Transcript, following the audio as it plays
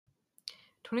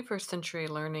21st century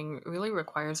learning really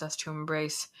requires us to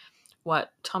embrace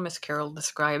what Thomas Carroll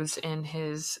describes in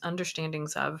his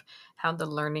understandings of how the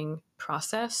learning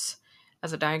process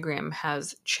as a diagram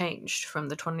has changed from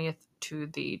the 20th to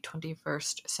the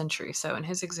 21st century. So, in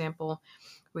his example,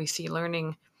 we see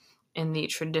learning in the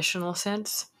traditional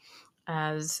sense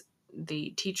as the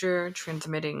teacher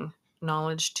transmitting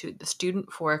knowledge to the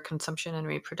student for consumption and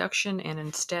reproduction, and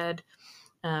instead,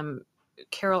 um,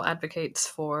 Carroll advocates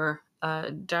for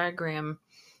a diagram,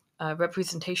 a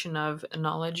representation of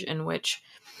knowledge in which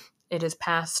it is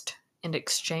passed and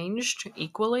exchanged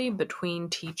equally between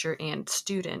teacher and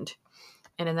student.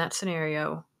 And in that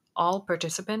scenario, all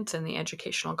participants in the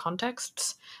educational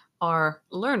contexts are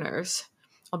learners,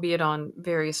 albeit on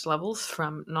various levels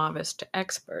from novice to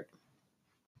expert.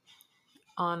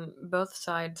 On both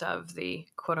sides of the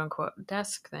quote unquote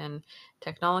desk, then,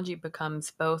 technology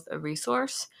becomes both a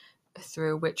resource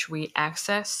through which we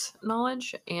access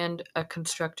knowledge and a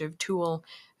constructive tool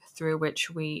through which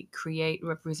we create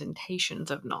representations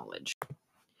of knowledge.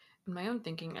 In my own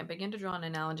thinking, I began to draw an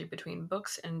analogy between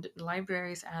books and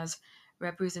libraries as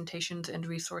representations and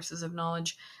resources of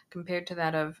knowledge compared to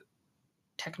that of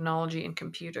technology and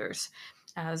computers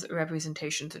as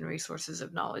representations and resources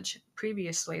of knowledge.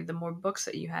 Previously, the more books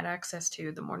that you had access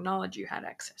to, the more knowledge you had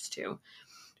access to,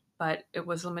 but it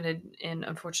was limited in,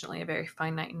 unfortunately, a very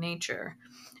finite nature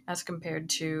as compared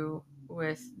to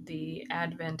with the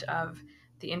advent of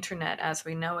the internet as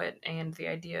we know it and the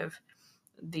idea of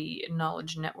the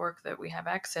knowledge network that we have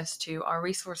access to, our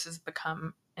resources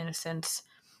become, in a sense,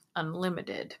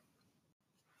 unlimited.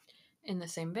 In the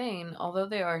same vein, although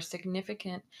there are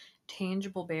significant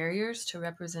tangible barriers to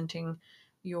representing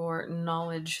your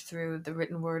knowledge through the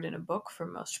written word in a book for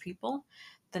most people,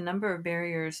 the number of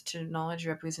barriers to knowledge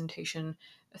representation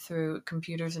through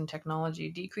computers and technology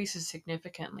decreases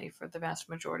significantly for the vast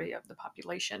majority of the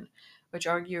population, which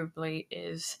arguably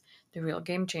is the real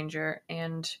game changer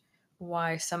and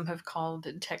why some have called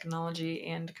technology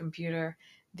and computer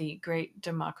the great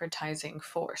democratizing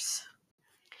force.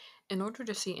 In order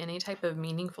to see any type of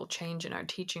meaningful change in our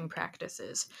teaching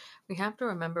practices, we have to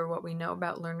remember what we know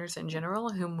about learners in general,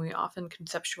 whom we often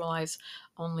conceptualize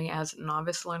only as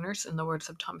novice learners, in the words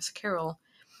of Thomas Carroll,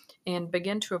 and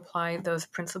begin to apply those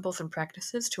principles and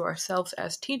practices to ourselves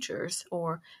as teachers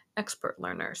or expert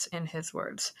learners, in his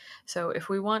words. So, if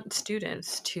we want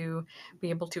students to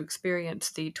be able to experience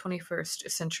the 21st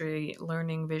century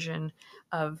learning vision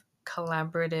of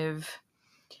collaborative,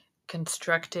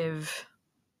 constructive,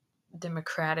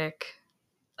 democratic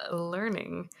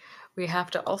learning, we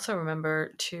have to also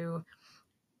remember to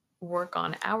work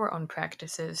on our own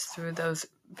practices through those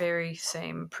very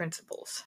same principles.